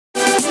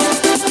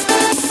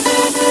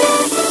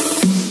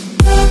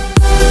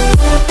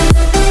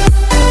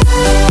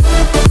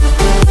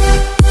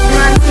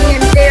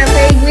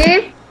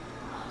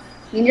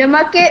Ninja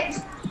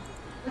markets.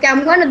 Okay,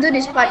 I'm gonna do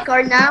this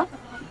parkour now.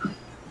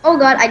 Oh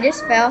god, I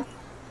just fell.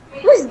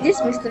 Who's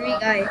this mystery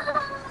guy?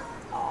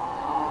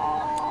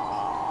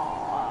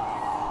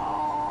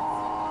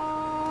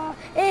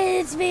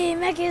 It's me,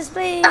 Macius,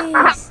 please.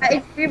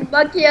 It's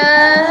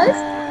Buckius.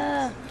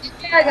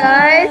 Yeah,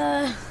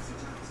 guys.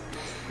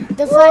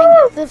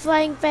 Woo! The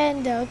flying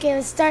panda. Okay,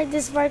 let's start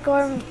this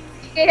parkour.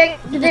 Okay,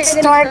 Let's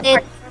start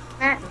it.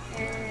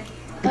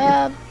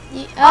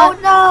 Oh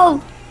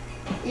no!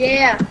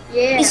 Yeah.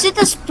 Is it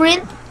a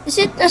sprint? Is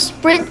it a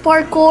sprint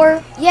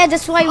parkour? Yeah,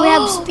 that's why we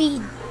have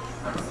speed.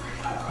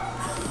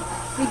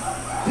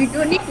 We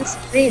don't need to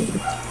sprint.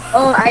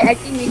 Oh, I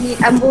think we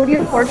need. I'm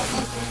voting for.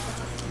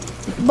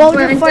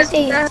 Boulder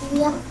 40.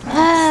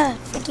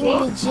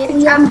 Freaking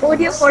legit. I'm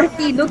voting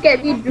 40. Look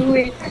at me do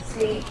it.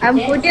 I'm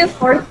voting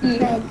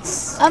 40.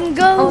 I'm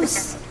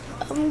Ghost.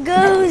 I'm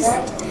Ghost.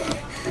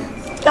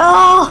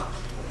 Oh!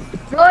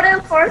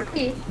 Voting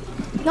 40.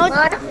 No,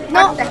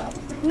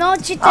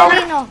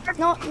 Chitterino.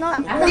 No.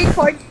 Voting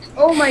 40.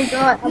 Oh my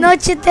god. No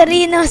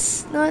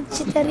Chitterinos. No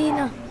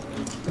Chitterino.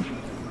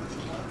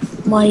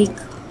 Mike.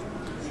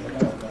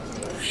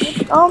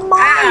 Oh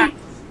my!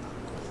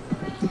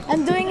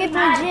 I'm doing it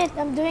legit.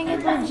 I'm doing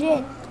it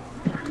legit.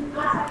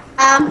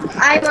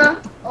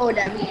 Oh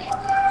damn.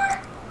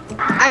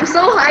 I'm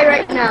so high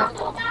right now.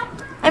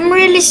 I'm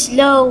really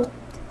slow.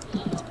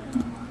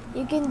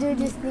 You can do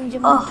this, Ninja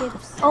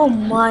Monkeys. Oh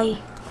my!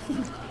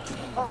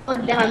 Oh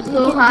damn, I'm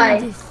so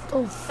high.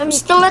 I'm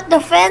still at the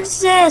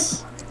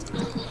fences.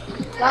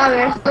 Wow,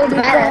 we're so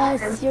bad.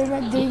 Because you're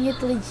not doing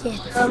it legit.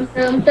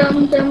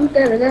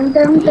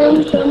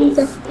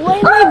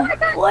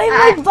 Why am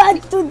I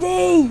bad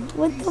today?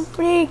 What the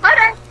freak?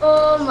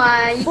 Oh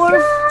my.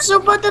 So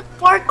bad at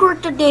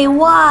parkour today.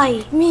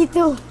 Why? Me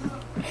too.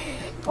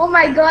 Oh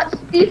my god,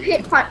 Steve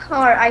hit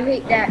parkour. I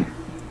hate that.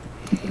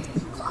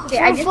 Okay,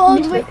 I just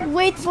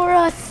wait for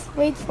us.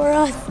 Wait for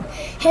us.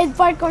 Head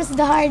parkour's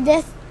the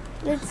hardest.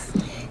 Let's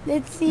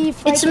see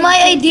if it's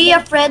my idea,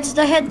 Fred's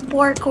the head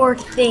parkour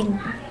thing.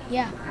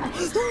 Yeah.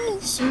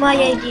 It's my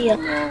idea.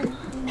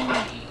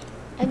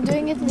 I'm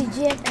doing it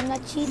legit. I'm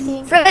not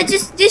cheating. Fred,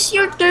 is this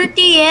your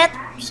 30th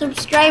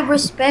subscriber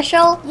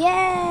special?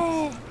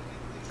 Yeah.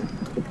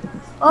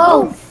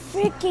 Oh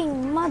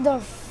freaking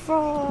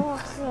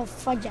motherfucker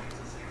fudge.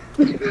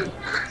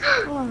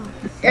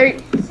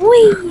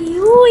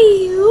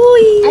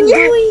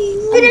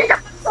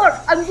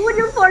 I'm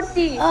doing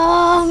 40.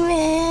 Oh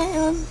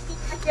man.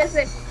 Yes,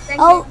 thank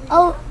you.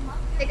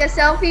 Take a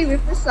selfie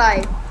with the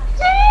side.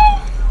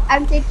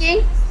 I'm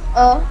taking.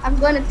 I'm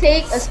gonna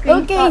take a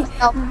screenshot. Okay.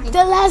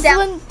 The last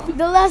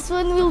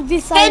one will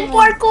be Simon. Head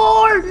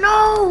parkour.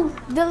 No.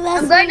 The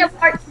last.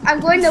 I'm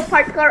going to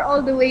parkour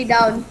all the way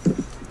down.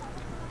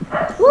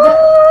 Woo!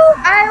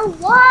 I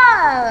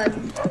won.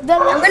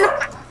 I'm going to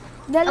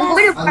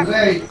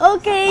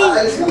Okay. I'm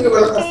going to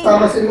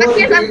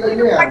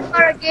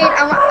parkour again.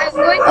 I'm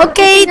going to.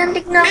 Okay.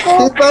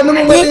 Paano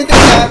mo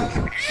matitignan?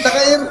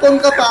 Naka-earphone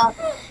ka pa.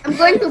 I'm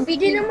going to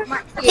beat Ninja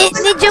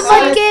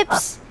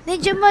Mudkips.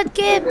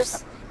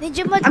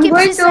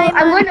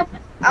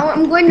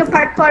 I'm going to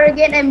parkour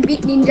again and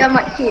beat Ninja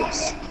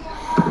Mudkips.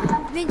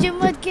 Ninja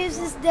Mudkips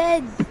is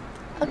dead.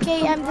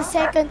 Okay, I'm the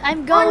second.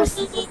 I'm Ghost.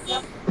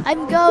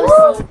 I'm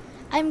Ghost.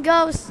 I'm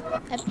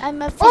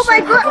officially Oh my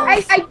god,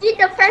 Ghost. I did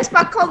the fence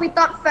parkour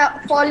without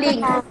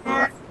falling.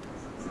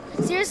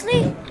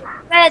 Seriously?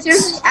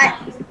 Seriously,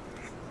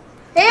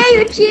 hey,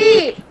 you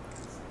cheat!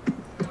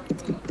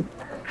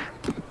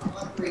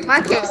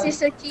 Marcus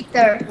is a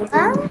cheater.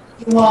 Oh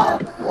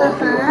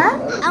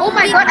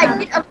my god, I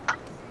did a...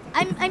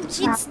 I'm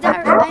cheat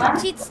star. I'm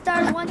cheat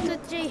star 1, 2,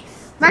 3.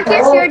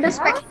 Marcus, you're the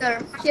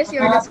specter. Marcus,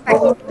 you're the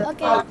specter.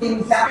 Okay.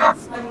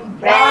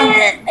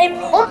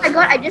 Oh my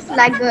god, I just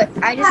lagged.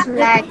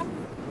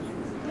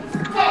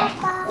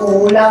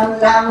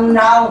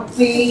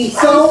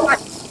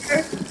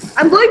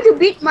 I'm going to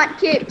beat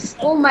Mudkips.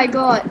 Oh my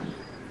god.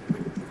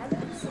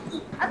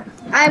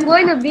 I'm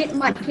going to beat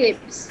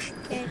Mudkips.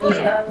 Oh,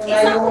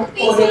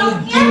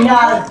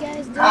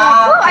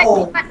 I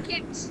beat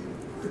Mudkips.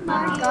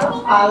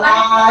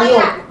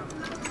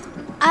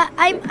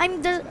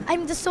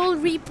 I'm the Soul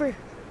Reaper.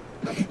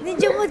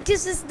 Ninja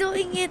Mudkips is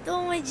doing it.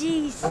 Oh my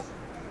jeez.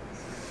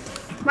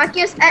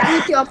 Marcus, add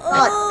me to your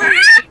plot.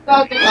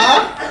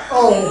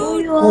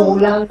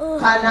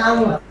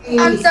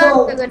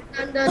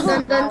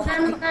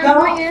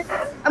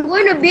 I'm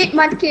going to beat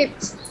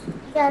Mudkips.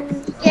 Get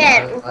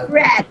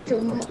red to.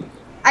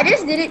 I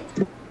just did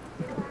it.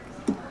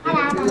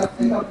 I'm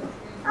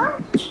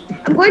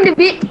going to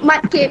beat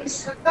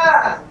Mudkips.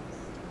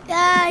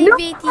 Yeah, I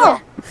beat you.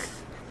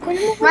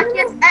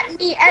 Marcus, add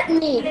me,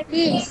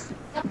 please.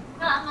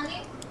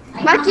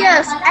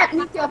 Marcus, add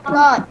me to your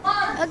plot.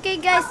 Okay,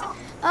 guys.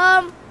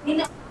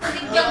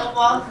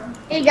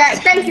 Hey guys,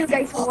 thank you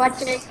guys for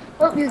watching.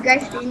 Hope you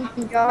guys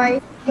enjoy.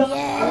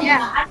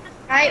 Yeah.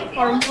 Right,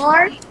 for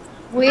more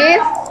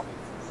with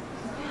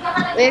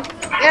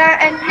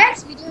and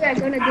next video we're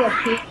gonna do a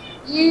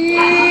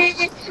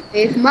Yeah,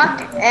 with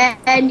Mark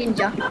and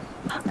Ninja.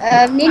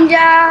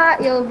 Ninja,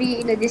 it'll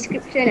be in the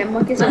description, and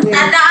Mark is will be in the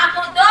Tandaan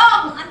mo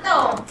dong! Ano?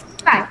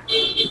 Bye.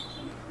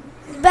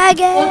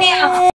 Bagay!